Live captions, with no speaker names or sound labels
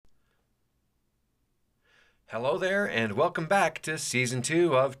Hello there, and welcome back to Season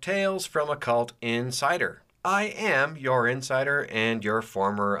 2 of Tales from a Cult Insider. I am your insider and your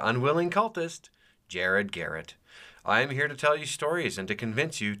former unwilling cultist, Jared Garrett. I am here to tell you stories and to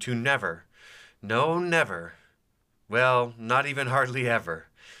convince you to never, no, never, well, not even hardly ever,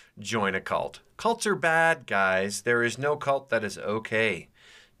 join a cult. Cults are bad, guys. There is no cult that is okay.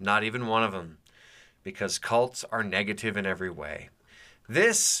 Not even one of them. Because cults are negative in every way.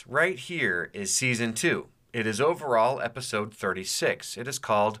 This right here is Season 2. It is overall episode 36. It is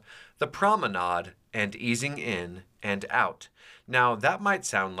called The Promenade and Easing In and Out. Now, that might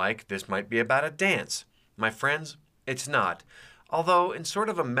sound like this might be about a dance. My friends, it's not. Although, in sort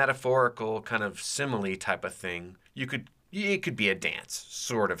of a metaphorical kind of simile type of thing, it could be a dance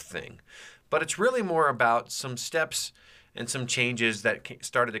sort of thing. But it's really more about some steps and some changes that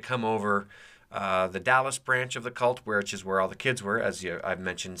started to come over the Dallas branch of the cult, which is where all the kids were, as I've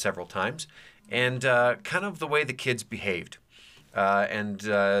mentioned several times, and kind of the way the kids behaved.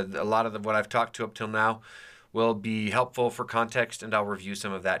 A lot of what I've talked to up till now will be helpful for context, and I'll review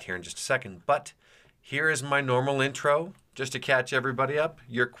some of that here in just a second. But here is my normal intro, just to catch everybody up,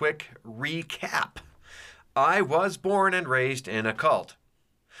 your quick recap. I was born and raised in a cult.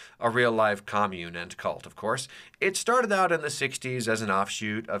 A real-life commune and cult, of course. It started out in the 60s as an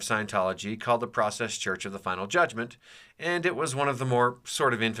offshoot of Scientology called the Process Church of the Final Judgment, and it was one of the more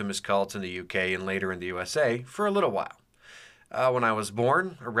sort of infamous cults in the UK and later in the USA for a little while. Around when I was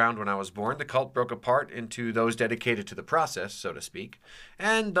born, the cult broke apart into those dedicated to the process, so to speak,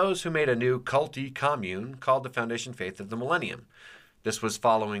 and those who made a new culty commune called the Foundation Faith of the Millennium. This was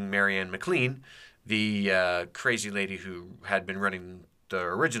following Marianne McLean, the crazy lady who had been running the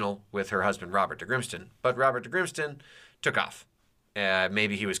original with her husband Robert de Grimston. But Robert de Grimston took off.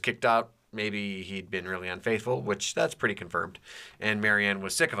 Maybe he was kicked out. Maybe he'd been really unfaithful, which that's pretty confirmed. And Marianne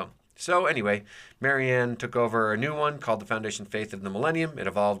was sick of him. So anyway, Marianne took over a new one called the Foundation Faith of the Millennium. It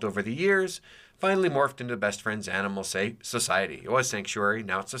evolved over the years, finally morphed into Best Friends Animal Society. It was Sanctuary,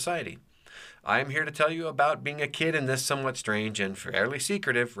 now it's Society. I am here to tell you about being a kid in this somewhat strange and fairly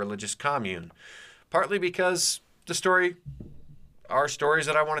secretive religious commune. Partly because are stories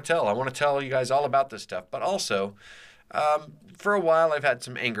that I want to tell. I want to tell you guys all about this stuff, but also, for a while I've had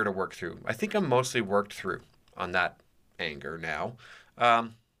some anger to work through. I think I'm mostly worked through on that anger now.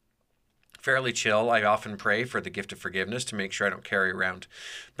 Fairly chill. I often pray for the gift of forgiveness to make sure I don't carry around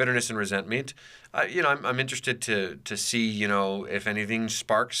bitterness and resentment. I'm interested to see, if anything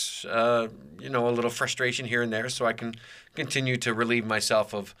sparks, a little frustration here and there so I can continue to relieve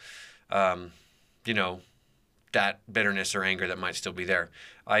myself of, that bitterness or anger that might still be there.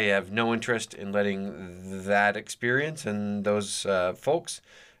 I have no interest in letting that experience and those folks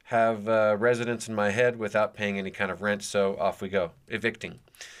have residence in my head without paying any kind of rent, so off we go, evicting.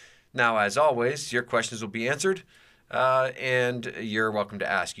 Now, as always, your questions will be answered, and you're welcome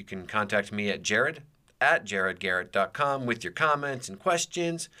to ask. You can contact me at jared@jaredgarrett.com with your comments and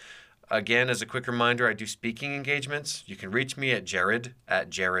questions. Again, as a quick reminder, I do speaking engagements. You can reach me at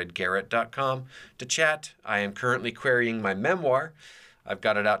jared@jaredgarrett.com to chat. I am currently querying my memoir. I've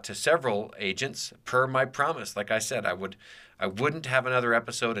got it out to several agents per my promise. Like I said, I wouldn't have another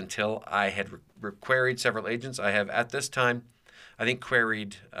episode until I had queried several agents. I have, at this time, I think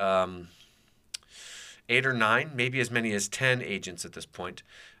queried 8 or 9, maybe as many as 10 agents at this point.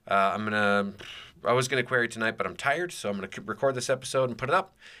 I was going to query tonight, but I'm tired, so I'm going to record this episode and put it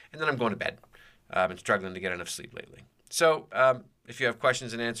up, and then I'm going to bed. I've been struggling to get enough sleep lately. So if you have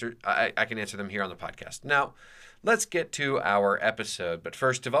questions and answers, I can answer them here on the podcast. Now, let's get to our episode. But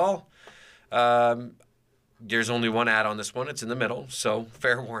first of all, there's only one ad on this one. It's in the middle, so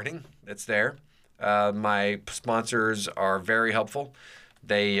fair warning. It's there. My sponsors are very helpful.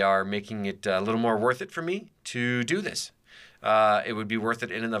 They are making it a little more worth it for me to do this. It would be worth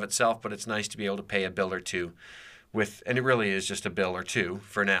it in and of itself, but it's nice to be able to pay a bill or two and it really is just a bill or two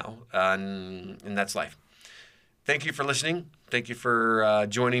for now, and that's life. Thank you for listening. Thank you for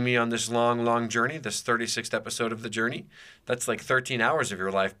joining me on this long journey, this 36th episode of The Journey. That's like 13 hours of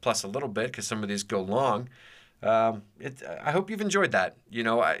your life plus a little bit because some of these go long. I hope you've enjoyed that.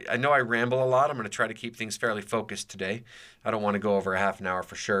 I know I ramble a lot. I'm going to try to keep things fairly focused today. I don't want to go over a half an hour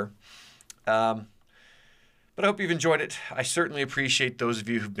for sure. But I hope you've enjoyed it. I certainly appreciate those of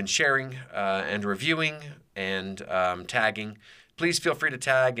you who've been sharing and reviewing and tagging. Please feel free to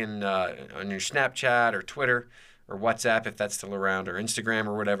tag on your Snapchat or Twitter or WhatsApp if that's still around, or Instagram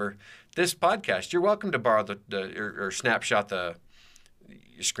or whatever. This podcast, you're welcome to borrow or snapshot your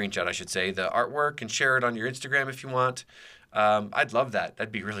screenshot, I should say, the artwork and share it on your Instagram if you want. I'd love that.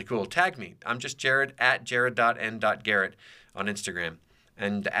 That'd be really cool. Tag me. I'm just Jared at jared.n.garrett on Instagram.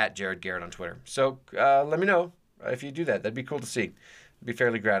 and at Jared Garrett on Twitter. So let me know if you do that. That'd be cool to see. It'd be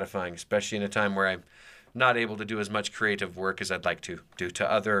fairly gratifying, especially in a time where I'm not able to do as much creative work as I'd like to due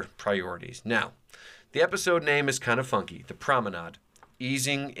to other priorities. Now, the episode name is kind of funky, The Promenade,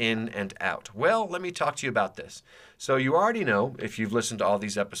 easing in and out. Well, let me talk to you about this. So you already know, if you've listened to all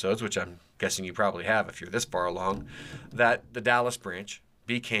these episodes, which I'm guessing you probably have if you're this far along, that the Dallas branch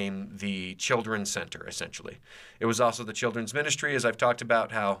became the children's center, essentially. It was also the children's ministry, as I've talked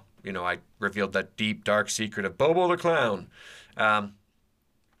about how, I revealed that deep, dark secret of Bobo the Clown.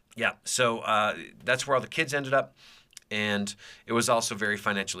 So that's where all the kids ended up. And it was also very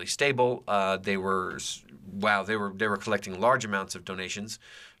financially stable. They were collecting large amounts of donations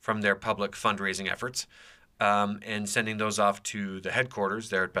from their public fundraising efforts, and sending those off to the headquarters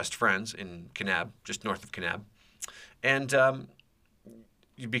there at Best Friends in Kanab, just north of Kanab. And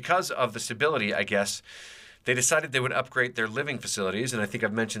because of the stability, I guess, they decided they would upgrade their living facilities. And I think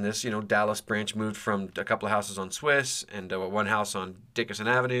I've mentioned this, Dallas branch moved from a couple of houses on Swiss and one house on Dickinson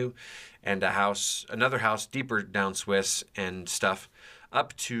Avenue and another house deeper down Swiss and stuff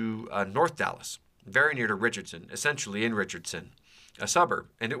up to North Dallas, very near to Richardson, essentially in Richardson, a suburb.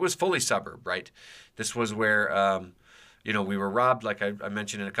 And it was fully suburb, right? This was where, we were robbed, like I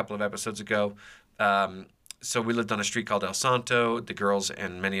mentioned in a couple of episodes ago. So we lived on a street called El Santo. The girls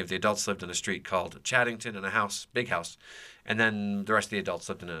and many of the adults lived on a street called Chaddington in a big house. And then the rest of the adults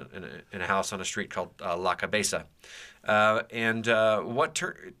lived in a house on a street called La Cabeza. What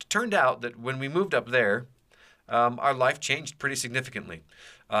turned out that when we moved up there, our life changed pretty significantly.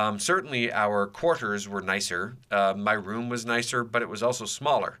 Certainly our quarters were nicer. My room was nicer, but it was also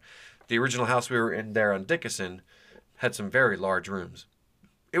smaller. The original house we were in there on Dickinson had some very large rooms.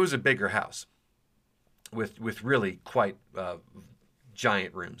 It was a bigger house with really quite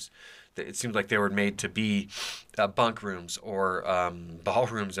giant rooms. It seemed like they were made to be bunk rooms or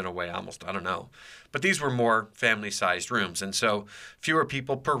ballrooms in a way, almost. I don't know. But these were more family-sized rooms, and so fewer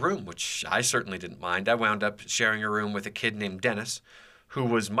people per room, which I certainly didn't mind. I wound up sharing a room with a kid named Dennis, who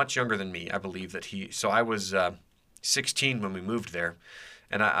was much younger than me. I believe that so I was 16 when we moved there,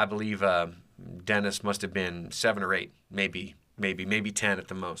 and I believe Dennis must have been 7 or 8, maybe 10 at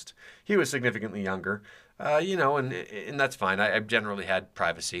the most. He was significantly younger, and that's fine. I generally had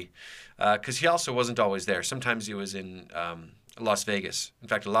privacy because he also wasn't always there. Sometimes he was in Las Vegas. In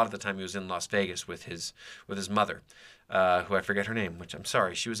fact, a lot of the time he was in Las Vegas with his mother, who I forget her name, which I'm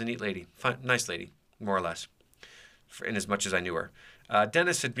sorry. She was a neat lady, nice lady, more or less, in as much as I knew her.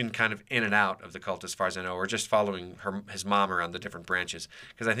 Dennis had been kind of in and out of the cult as far as I know, or just following his mom around the different branches,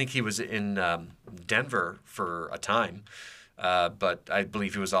 because I think he was in Denver for a time. But I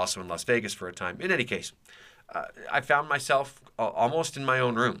believe he was also in Las Vegas for a time. In any case, I found myself almost in my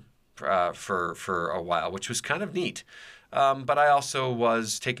own room for a while, which was kind of neat. But I also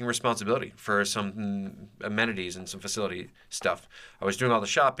was taking responsibility for some amenities and some facility stuff. I was doing all the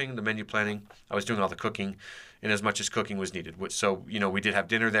shopping, the menu planning. I was doing all the cooking, in as much as cooking was needed. So, we did have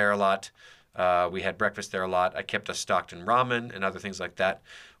dinner there a lot. We had breakfast there a lot. I kept us stocked in ramen and other things like that.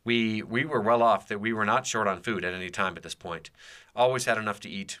 We were well off that we were not short on food at any time at this point. Always had enough to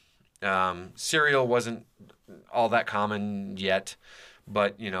eat. Cereal wasn't all that common yet,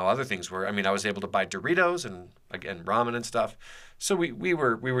 but other things were. I mean, I was able to buy Doritos and again ramen and stuff. So we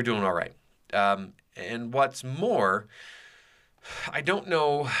were doing all right. And what's more, I don't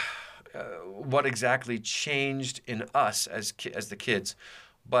know what exactly changed in us as the kids,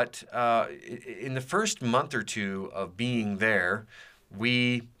 but in the first month or two of being there,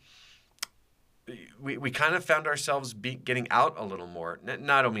 we kind of found ourselves getting out a little more.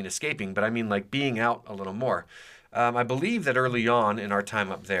 I don't mean escaping, but I mean like being out a little more. I believe that early on in our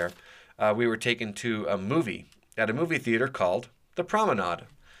time up there, we were taken to a movie at a movie theater called The Promenade.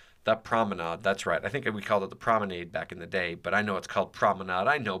 The Promenade, that's right. I think we called it The Promenade back in the day, but I know it's called Promenade.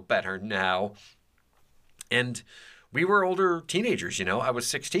 I know better now. And we were older teenagers, I was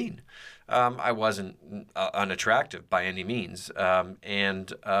 16. I wasn't unattractive by any means.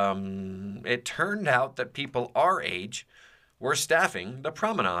 And it turned out that people our age were staffing the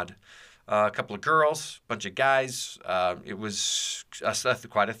Promenade. A couple of girls, a bunch of guys. It was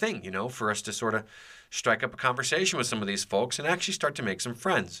quite a thing, for us to sort of strike up a conversation with some of these folks and actually start to make some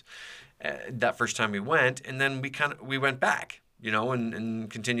friends. That first time we went, and then we went back, and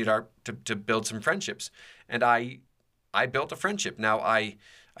continued to build some friendships. And I built a friendship. Now I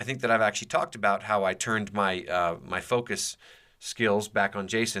think that I've actually talked about how I turned my my focus skills back on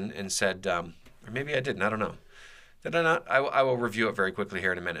Jason and said, or maybe I didn't. I don't know. Did I not? I will review it very quickly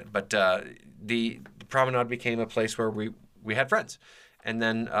here in a minute. But the Promenade became a place where we had friends. And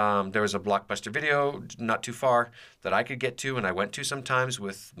then there was a Blockbuster Video not too far that I could get to, and I went to sometimes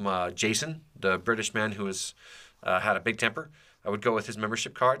with Jason, the British man who had a big temper. I would go with his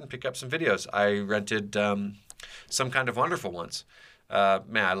membership card and pick up some videos. I rented Some Kind of Wonderful once.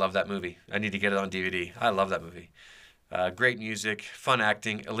 Man, I love that movie. I need to get it on DVD. I love that movie. Great music, fun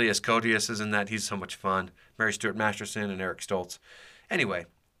acting. Elias Koteas is in that. He's so much fun. Mary Stuart Masterson and Eric Stoltz. Anyway,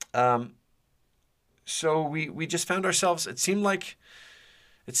 so we just found ourselves. It seemed like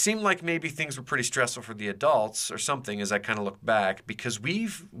maybe things were pretty stressful for the adults or something. As I kind of look back, because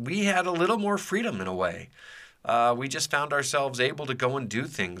we had a little more freedom in a way. We just found ourselves able to go and do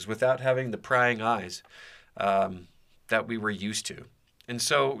things without having the prying eyes that we were used to. And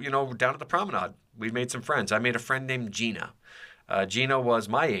so, down at the promenade, we made some friends. I made a friend named Gina. Gina was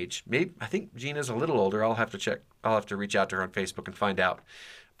my age. I think Gina's a little older. I'll have to check. I'll have to reach out to her on Facebook and find out.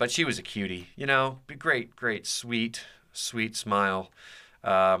 But she was a cutie, great, sweet smile,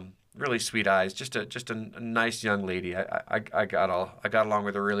 really sweet eyes. Just a nice young lady. I got along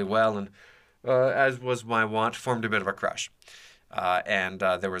with her really well, and as was my wont, formed a bit of a crush. And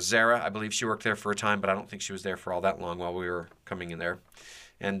there was Zara. I believe she worked there for a time, but I don't think she was there for all that long while we were coming in there.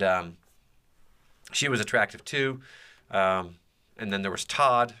 And she was attractive too. And then there was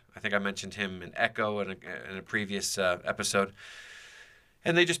Todd. I think I mentioned him in Echo in a previous episode.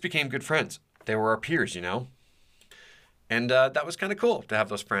 And they just became good friends. They were our peers, And that was kind of cool to have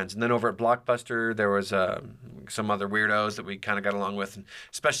those friends. And then over at Blockbuster, there was some other weirdos that we kind of got along with,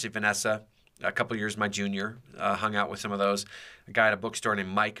 especially Vanessa. A couple years my junior, hung out with some of those. A guy at a bookstore named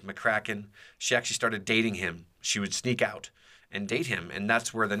Mike McCracken. She actually started dating him. She would sneak out and date him, and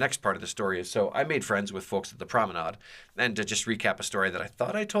that's where the next part of the story is. So I made friends with folks at the promenade. And to just recap a story that I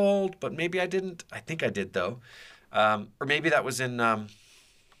thought I told, but maybe I didn't. I think I did, though. Or maybe that was in, I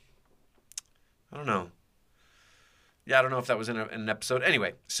don't know. Yeah, I don't know if that was in an episode.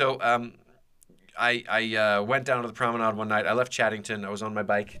 Anyway, so I went down to the promenade one night. I left Chaddington. I was on my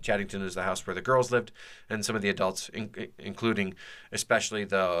bike. Chaddington is the house where the girls lived, and some of the adults, including especially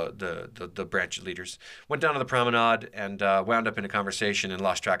the branch leaders. Went down to the promenade and wound up in a conversation and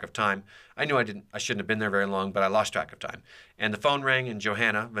lost track of time. I knew I shouldn't have been there very long, but I lost track of time. And the phone rang, and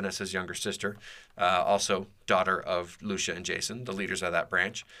Johanna, Vanessa's younger sister, also daughter of Lucia and Jason, the leaders of that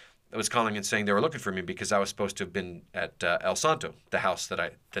branch, was calling and saying they were looking for me because I was supposed to have been at El Santo, the house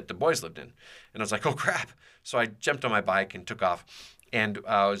that the boys lived in. And I was like, oh, crap. So I jumped on my bike and took off and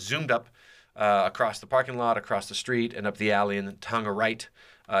zoomed up across the parking lot, across the street, and up the alley, and then hung a right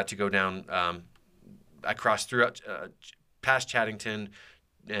to go down. I crossed through past Chaddington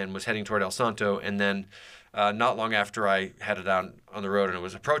and was heading toward El Santo. And then not long after I headed down on the road and I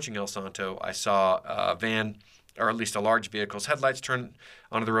was approaching El Santo, I saw a van, or at least a large vehicle's headlights turn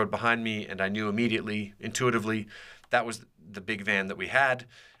onto the road behind me, and I knew immediately, intuitively, that was the big van that we had,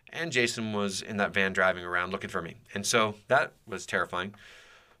 and Jason was in that van driving around looking for me. And so that was terrifying.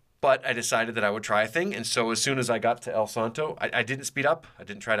 But I decided that I would try a thing, and so as soon as I got to El Santo, I didn't speed up. I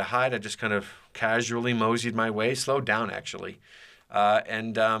didn't try to hide. I just kind of casually moseyed my way, slowed down actually,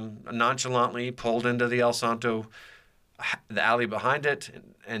 and nonchalantly pulled into the El Santo, the alley behind it,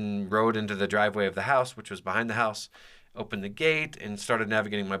 and rode into the driveway of the house, which was behind the house, opened the gate and started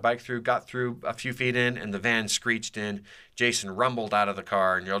navigating my bike through, got through a few feet in, and the van screeched in. Jason rumbled out of the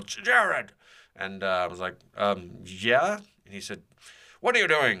car and yelled, Jared! And I was like, yeah? And he said, what are you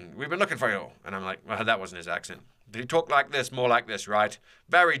doing? We've been looking for you. And I'm like, well, that wasn't his accent. Did he talk like this, more like this, right?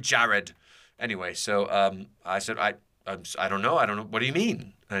 Very Jared. Anyway, so I said, I don't know. What do you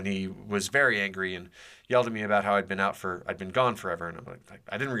mean? And he was very angry and yelled at me about how I'd been gone forever. And I'm like,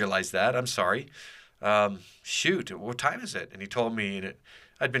 I didn't realize that. I'm sorry. Shoot, what time is it? And he told me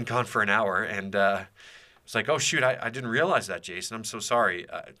I'd been gone for an hour. And I was like, oh, shoot, I didn't realize that, Jason. I'm so sorry.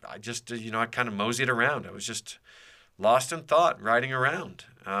 I just, I kind of moseyed around. I was just lost in thought, riding around.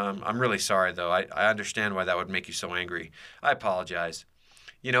 I'm really sorry, though. I understand why that would make you so angry. I apologize.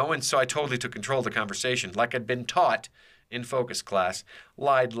 And so I totally took control of the conversation, like I'd been taught in focus class,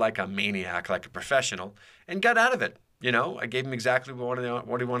 lied like a maniac, like a professional, and got out of it. I gave him exactly what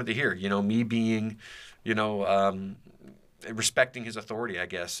he wanted to hear. Me being, respecting his authority, I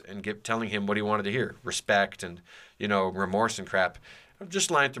guess, and telling him what he wanted to hear. Respect and, remorse and crap. I'm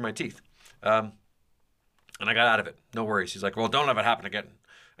just lying through my teeth. And I got out of it. No worries. He's like, well, don't let it happen again.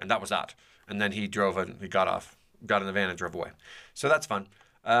 And that was that. And then he drove and he got in the van and drove away. So that's fun.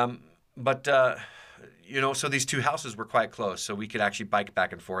 So these two houses were quite close, so we could actually bike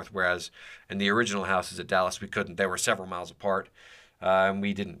back and forth, whereas in the original houses at Dallas, we couldn't. They were several miles apart, and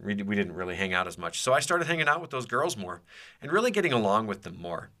we didn't really hang out as much. So I started hanging out with those girls more and really getting along with them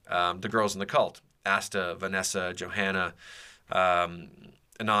more. The girls in the cult, Asta, Vanessa, Johanna,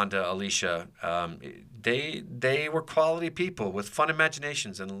 Ananda, Alicia, they were quality people with fun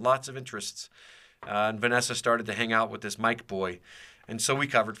imaginations and lots of interests. And Vanessa started to hang out with this Mike boy, and so we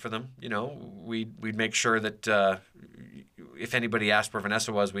covered for them. We'd make sure that if anybody asked where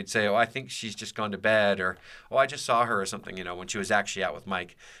Vanessa was, we'd say, "Oh, I think she's just gone to bed," or "Oh, I just saw her," or something. When she was actually out with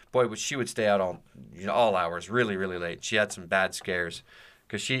Mike. Boy, she would stay out all hours, really, really late. She had some bad scares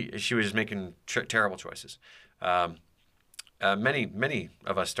because she was making terrible choices. Many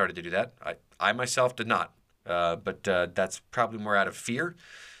of us started to do that. I myself did not, but that's probably more out of fear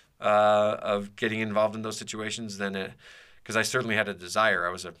of getting involved in those situations than because I certainly had a desire. I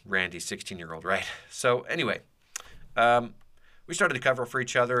was a randy 16-year-old, right? So anyway, we started to cover for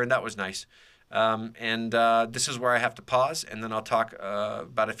each other, and that was nice. And this is where I have to pause, and then I'll talk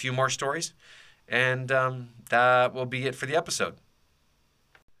about a few more stories, and that will be it for the episode.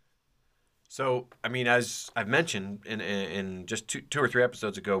 So, I mean, as I've mentioned in just two or three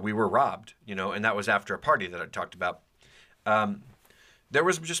episodes ago, we were robbed, and that was after a party that I talked about. There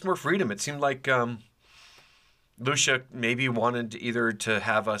was just more freedom. It seemed like Lucia maybe wanted either to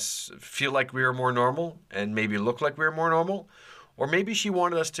have us feel like we were more normal and maybe look like we were more normal, or maybe she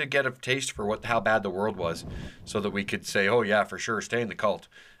wanted us to get a taste for how bad the world was so that we could say, oh, yeah, for sure, stay in the cult.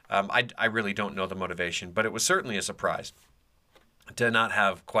 I really don't know the motivation, but it was certainly a surprise to not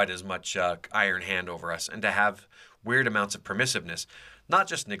have quite as much iron hand over us and to have weird amounts of permissiveness, not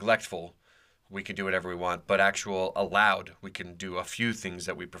just neglectful, we can do whatever we want, but actual allowed, we can do a few things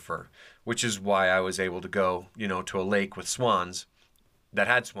that we prefer, which is why I was able to go, to a lake with swans that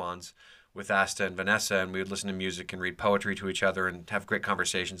had swans with Asta and Vanessa, and we would listen to music and read poetry to each other and have great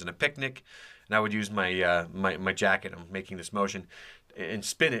conversations and a picnic. And I would use my my jacket, I'm making this motion, and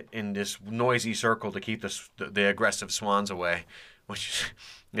spin it in this noisy circle to keep the aggressive swans away. Which,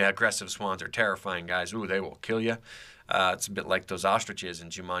 yeah, aggressive swans are terrifying, guys. Ooh, they will kill you. It's a bit like those ostriches in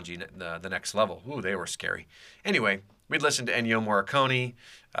Jumanji, the Next Level. Ooh, they were scary. Anyway, we'd listen to Ennio Morricone,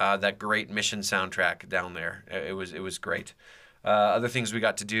 that great Mission soundtrack down there. It was great. Other things we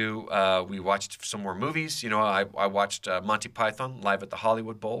got to do, we watched some more movies. I watched Monty Python live at the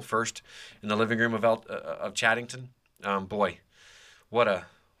Hollywood Bowl first in the living room of Chaddington. Boy, what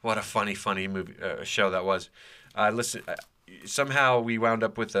a funny movie show that was. Somehow we wound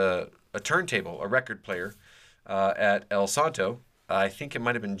up with a turntable, a record player, at El Santo. I think it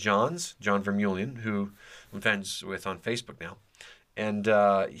might have been John Vermeulen, who I'm friends with on Facebook now. And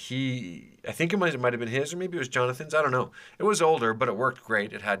I think it might have been his, or maybe it was Jonathan's. I don't know. It was older, but it worked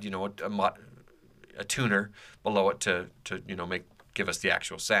great. It had, a tuner below it to give us the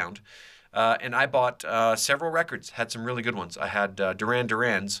actual sound. And I bought several records, had some really good ones. I had Duran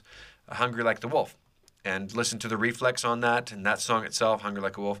Duran's Hungry Like the Wolf, and listened to the Reflex on that, and that song itself, Hungry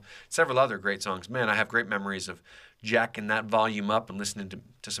Like a Wolf. Several other great songs. Man, I have great memories of jacking that volume up and listening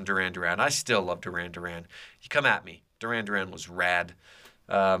to some Duran Duran. I still love Duran Duran. You come at me. Duran Duran was rad.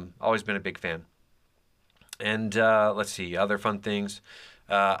 Always been a big fan. And let's see, other fun things.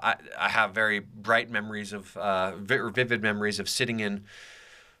 I have very bright memories of, vivid memories of sitting in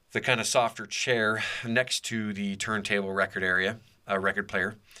the kind of softer chair next to the turntable record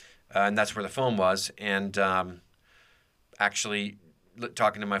player. And that's where the phone was. And actually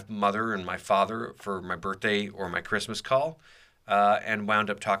talking to my mother and my father for my birthday or my Christmas call, and wound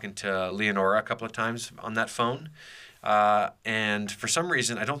up talking to Leonora a couple of times on that phone. And for some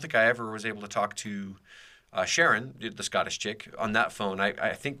reason, I don't think I ever was able to talk to Sharon, the Scottish chick, on that phone.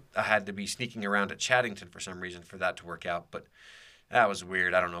 I think I had to be sneaking around at Chaddington for some reason for that to work out. But that was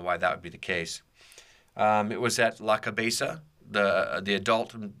weird. I don't know why that would be the case. It was at La Cabeza, the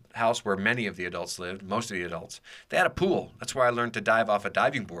adult house where many of the adults lived, most of the adults. They had a pool. That's where I learned to dive off a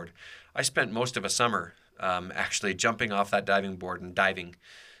diving board. I spent most of a summer actually jumping off that diving board and diving,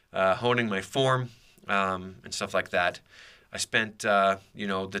 honing my form and stuff like that. I spent, the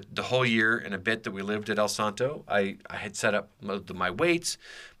whole year and a bit that we lived at El Santo. I had set up my weights,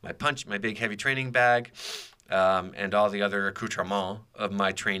 my big heavy training bag, and all the other accoutrements of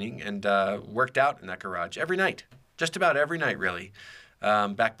my training, and worked out in that garage every night. Just about every night, really,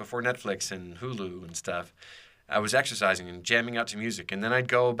 back before Netflix and Hulu and stuff. I was exercising and jamming out to music, and then I'd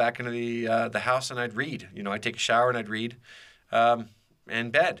go back into the house and I'd read. I'd take a shower and I'd read,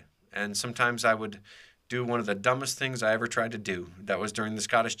 in bed. And sometimes I would do one of the dumbest things I ever tried to do. That was during the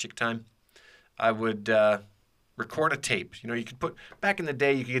Scottish chick time. I would record a tape. You could back in the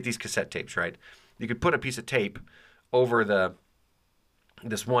day, you could get these cassette tapes, right? You could put a piece of tape over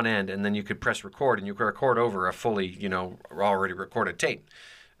this one end, and then you could press record, and you could record over a fully, already recorded tape.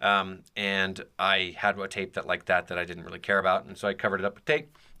 And I had a tape that I didn't really care about, and so I covered it up with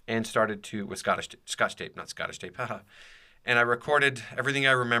tape and started with Scotch tape, not Scottish tape, haha. and I recorded everything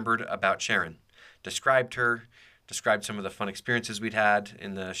I remembered about Sharon. Described her, described some of the fun experiences we'd had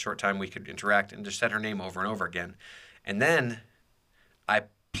in the short time we could interact, and just said her name over and over again. And then I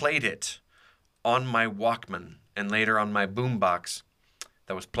played it on my Walkman and later on my boombox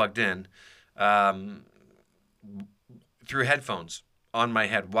that was plugged in through headphones on my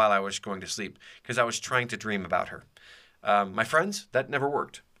head while I was going to sleep because I was trying to dream about her. My friends, that never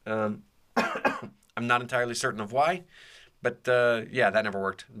worked. I'm not entirely certain of why, but yeah, that never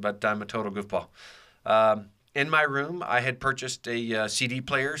worked. But I'm a total goofball. In my room, I had purchased a CD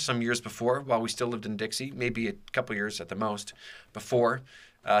player some years before while we still lived in Dixie, maybe a couple years at the most before.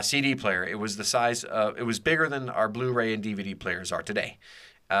 CD player. It was the size of, it was bigger than our Blu-ray and DVD players are today.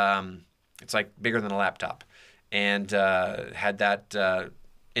 It's like bigger than a laptop. And had that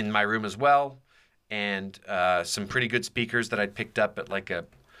in my room as well. And some pretty good speakers that I'd picked up at like a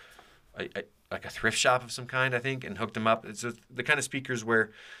thrift shop of some kind, I think, and hooked them up. It's the kind of speakers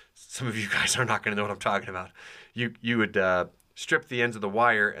where some of you guys are not going to know what I'm talking about. You would strip the ends of the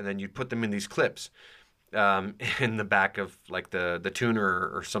wire and then you'd put them in these clips in the back of like the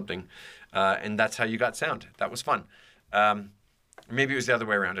tuner or something, and that's how you got sound. That was fun. Maybe it was the other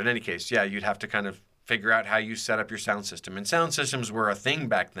way around. In any case, yeah, you'd have to kind of figure out how you set up your sound system. And sound systems were a thing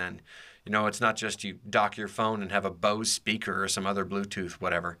back then. You know, it's not just you dock your phone and have a Bose speaker or some other Bluetooth,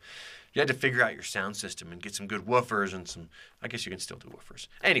 whatever. You had to figure out your sound system and get some good woofers and some, I guess you can still do woofers.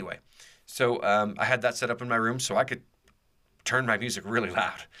 Anyway, so I had that set up in my room so I could turn my music really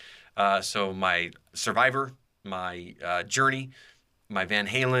loud. So my Survivor, my Journey, my Van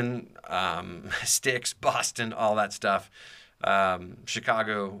Halen, Styx, Boston, all that stuff,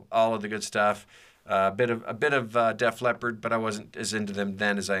 Chicago, all of the good stuff. A bit of Def Leppard, but I wasn't as into them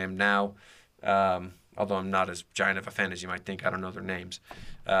then as I am now. Although I'm not as giant of a fan as you might think. I don't know their names.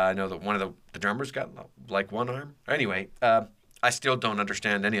 I know that one of the drummers got like one arm. Anyway, I still don't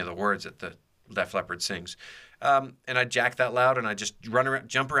understand any of the words that the Def Leppard sings. And I jack that loud and I just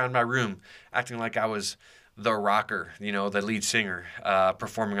jump around my room acting like I was the rocker, you know, the lead singer,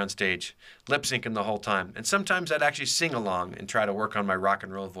 performing on stage, lip syncing the whole time. And sometimes I'd actually sing along and try to work on my rock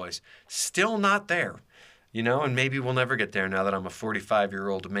and roll voice. Still not there, you know, and maybe we'll never get there now that I'm a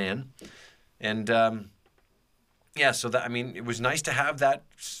 45-year-old man. And yeah, so that, I mean, it was nice to have that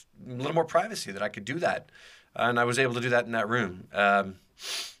a little more privacy that I could do that. And I was able to do that in that room.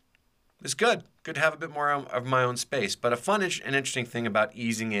 It's good. Good to have a bit more of my own space. But a fun and interesting thing about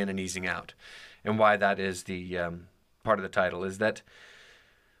easing in and easing out, and why that is the part of the title, is that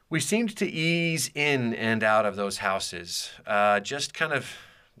we seemed to ease in and out of those houses, just kind of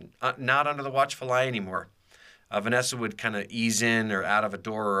not under the watchful eye anymore. Vanessa would kind of ease in or out of a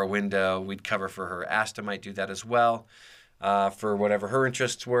door or a window. We'd cover for her. Asta might do that as well for whatever her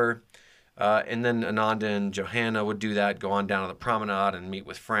interests were. And then Ananda and Johanna would do that, go on down to the promenade and meet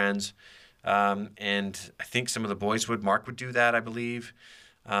with friends. And I think some of the boys would. Mark would do that, I believe.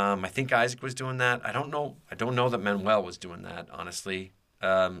 I think Isaac was doing that. I don't know. I don't know that Manuel was doing that, honestly.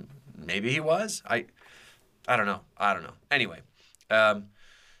 Maybe he was. I don't know. Anyway,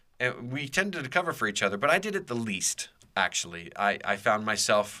 and we tended to cover for each other, but I did it the least, actually. I found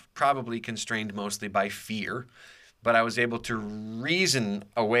myself probably constrained mostly by fear, but I was able to reason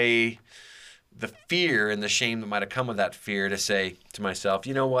away the fear and the shame that might have come with that fear to say to myself,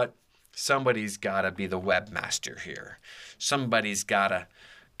 you know what? Somebody's got to be the webmaster here. Somebody's got to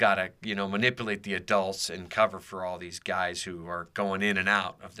manipulate the adults and cover for all these guys who are going in and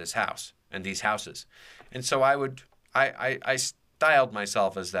out of this house and these houses. And so I styled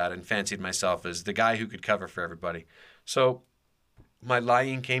myself as that and fancied myself as the guy who could cover for everybody. So my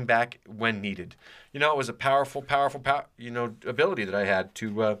lying came back when needed. You know, it was a powerful, ability that I had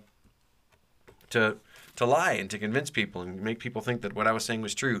to lie and to convince people and make people think that what I was saying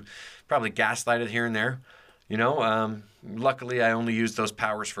was true. Probably gaslighted here and there. You know, luckily I only used those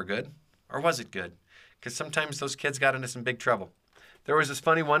powers for good. Or was it good? Because sometimes those kids got into some big trouble. There was this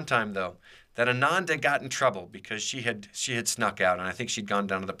funny one time, though, that Ananda got in trouble because she had snuck out, and I think she'd gone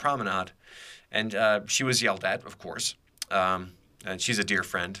down to the promenade, and she was yelled at, of course. And she's a dear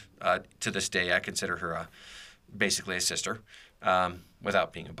friend. To this day, I consider her basically a sister,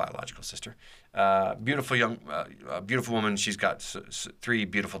 without being a biological sister. Beautiful woman. She's got 3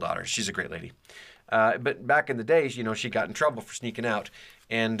 beautiful daughters. She's a great lady. But back in the days, you know, she got in trouble for sneaking out.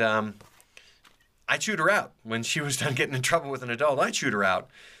 And I chewed her out. When she was done getting in trouble with an adult, I chewed her out,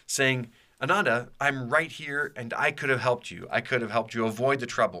 saying, Ananda, I'm right here, and I could have helped you. I could have helped you avoid the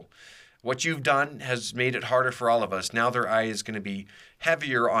trouble. What you've done has made it harder for all of us. Now their eye is going to be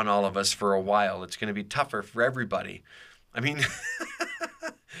heavier on all of us for a while. It's going to be tougher for everybody. I mean,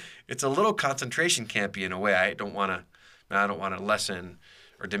 it's a little concentration campy in a way. I don't want to I don't want to lessen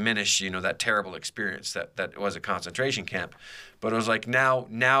or diminish, that terrible experience that was a concentration camp. But it was like now,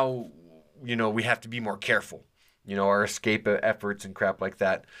 we have to be more careful. Our escape efforts and crap like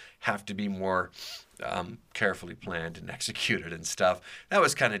that have to be more carefully planned and executed and stuff. That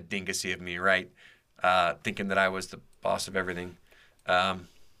was kind of dingussy of me, right? Thinking that I was the boss of everything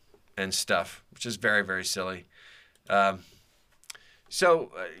and stuff, which is very, very silly.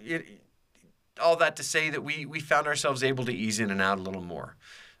 All that to say that we found ourselves able to ease in and out a little more.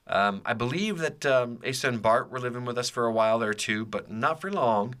 I believe that Asa and Bart were living with us for a while there too, but not for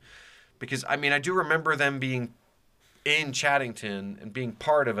long. Because, I do remember them being in Chaddington and being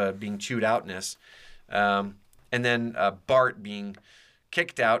part of a being chewed outness. And then Bart being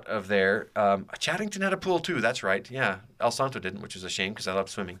kicked out of there. Chaddington had a pool too, that's right. Yeah, El Santo didn't, which is a shame because I love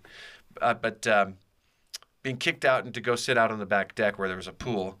swimming. But being kicked out and to go sit out on the back deck where there was a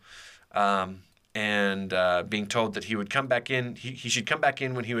pool. And being told that he would come back in. He should come back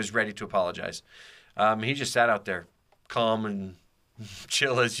in when he was ready to apologize. He just sat out there, calm and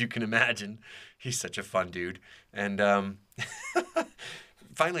chill as you can imagine. He's such a fun dude. And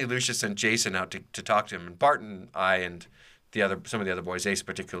finally, Lucia sent Jason out to talk to him. And Bart and I and some of the other boys, Ace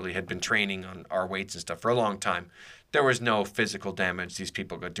particularly, had been training on our weights and stuff for a long time. There was no physical damage these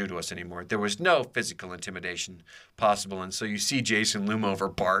people could do to us anymore. There was no physical intimidation possible. And so you see Jason loom over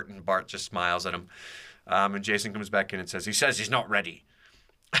Bart, and Bart just smiles at him. And Jason comes back in and says he's not ready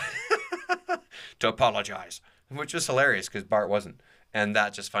to apologize, which was hilarious because Bart wasn't. And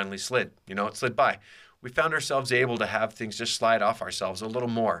that just finally slid. It slid by. We found ourselves able to have things just slide off ourselves a little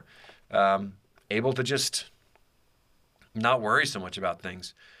more. Able to just not worry so much about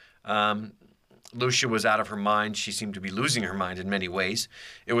things. Lucia was out of her mind. She seemed to be losing her mind in many ways.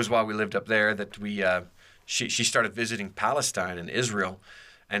 It was while we lived up there that she started visiting Palestine and Israel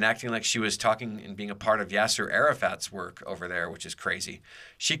and acting like she was talking and being a part of Yasser Arafat's work over there, which is crazy.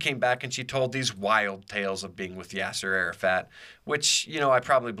 She came back and she told these wild tales of being with Yasser Arafat, which, I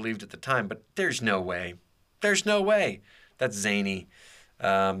probably believed at the time, but there's no way. There's no way. That's zany.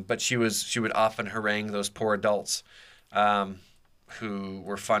 But she would often harangue those poor adults who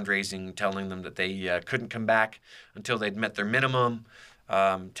were fundraising, telling them that they couldn't come back until they'd met their minimum,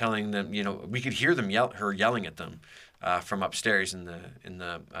 telling them, we could hear them her yelling at them from upstairs in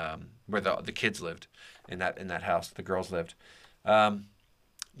the where the kids lived, in that house the girls lived. That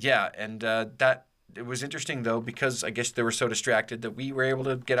it was interesting though, because I guess they were so distracted that we were able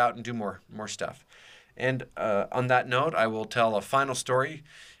to get out and do more stuff. And on that note, I will tell a final story,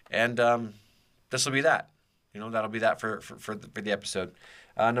 and this will be that. That'll be that for the episode.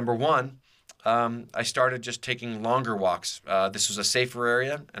 Number one, I started just taking longer walks. This was a safer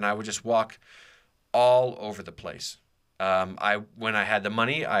area, and I would just walk all over the place. When I had the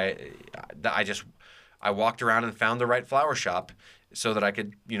money, I walked around and found the right flower shop so that I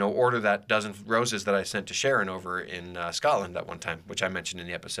could, order that dozen roses that I sent to Sharon over in Scotland that one time, which I mentioned in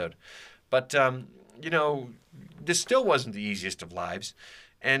the episode. But, this still wasn't the easiest of lives.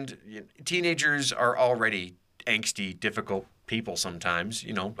 And teenagers are already angsty, difficult people sometimes,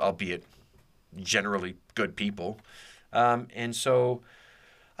 albeit generally good people. And so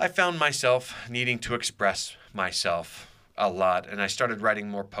I found myself needing to express myself a lot. And I started writing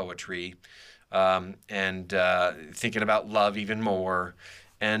more poetry and thinking about love even more.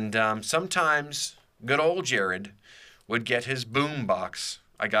 And sometimes good old Jared would get his boom box.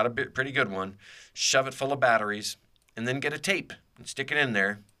 I got a pretty good one, shove it full of batteries, and then get a tape and stick it in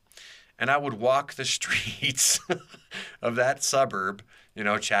there. And I would walk the streets of that suburb,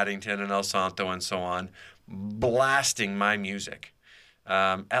 Chaddington and El Santo and so on, blasting my music.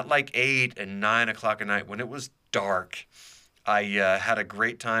 At like 8 and 9 o'clock at night when it was dark, I had a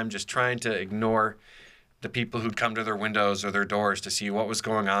great time just trying to ignore the people who'd come to their windows or their doors to see what was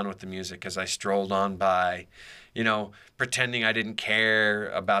going on with the music as I strolled on by, pretending I didn't care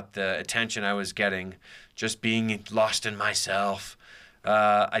about the attention I was getting, just being lost in myself.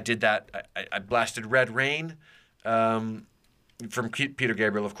 I did that. I blasted Red Rain from Peter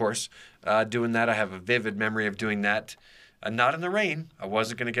Gabriel, of course. Doing that, I have a vivid memory of doing that. Not in the rain. I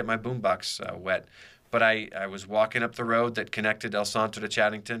wasn't going to get my boombox wet. But I was walking up the road that connected El Santo to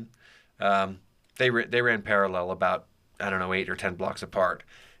Chaddington. They ran parallel about, 8 or 10 blocks apart.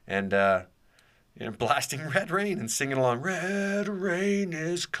 And blasting Red Rain and singing along, Red Rain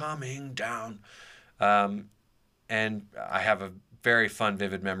is coming down. And I have a very fun,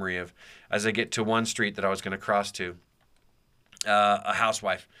 vivid memory of, as I get to one street that I was going to cross to, a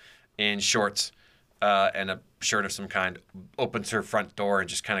housewife in shorts and a shirt of some kind opens her front door and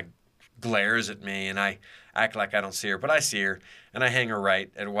just kind of glares at me, and I act like I don't see her, but I see her, and I hang her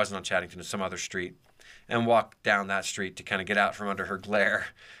right, and it wasn't on Chaddington, it was some other street. and walk down that street to kind of get out from under her glare.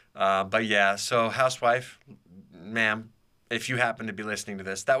 But yeah, so housewife, ma'am, if you happen to be listening to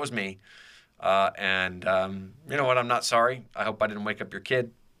this, that was me. And you know what? I'm not sorry. I hope I didn't wake up your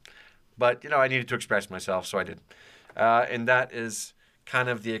kid. But, I needed to express myself, so I did. And that is kind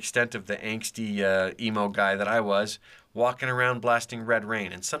of the extent of the angsty emo guy that I was, walking around blasting Red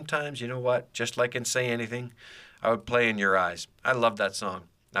Rain. And sometimes, you know what? Just like in Say Anything, I would play In Your Eyes. I loved that song.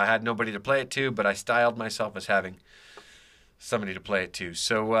 I had nobody to play it to, but I styled myself as having somebody to play it to.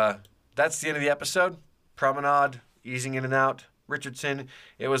 So that's the end of the episode. Promenade, easing in and out. Richardson,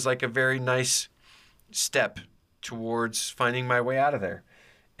 it was like a very nice step towards finding my way out of there.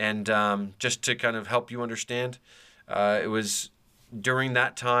 And just to kind of help you understand, it was during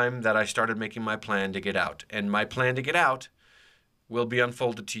that time that I started making my plan to get out. And my plan to get out will be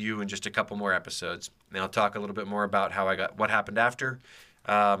unfolded to you in just a couple more episodes. And I'll talk a little bit more about what happened after.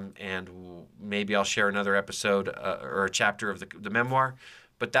 And maybe I'll share another episode or a chapter of the memoir.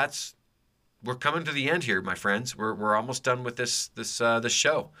 But we're coming to the end here, my friends. We're almost done with this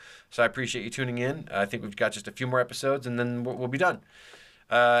show. So I appreciate you tuning in. I think we've got just a few more episodes, and then we'll be done.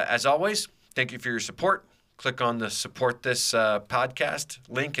 As always, thank you for your support. Click on the support this podcast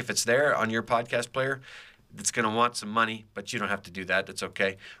link if it's there on your podcast player. It's going to want some money, but you don't have to do that. That's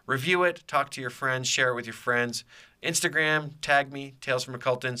okay. Review it, talk to your friends, share it with your friends. Instagram, tag me, Tales from a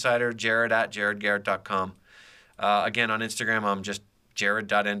Cult Insider, Jared at jaredgarrett.com. Again, on Instagram, I'm just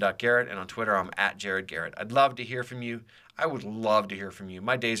jared.n.garrett, and on Twitter, I'm at jaredgarrett. I'd love to hear from you. I would love to hear from you.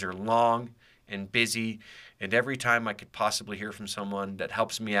 My days are long and busy, and every time I could possibly hear from someone that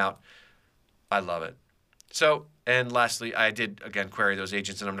helps me out, I love it. So, and lastly, I did, again, query those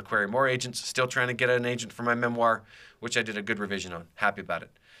agents, and I'm going to query more agents. Still trying to get an agent for my memoir, which I did a good revision on. Happy about it.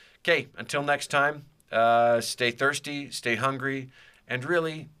 Okay, until next time, stay thirsty, stay hungry, and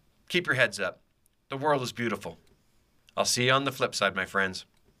really keep your heads up. The world is beautiful. I'll see you on the flip side, my friends.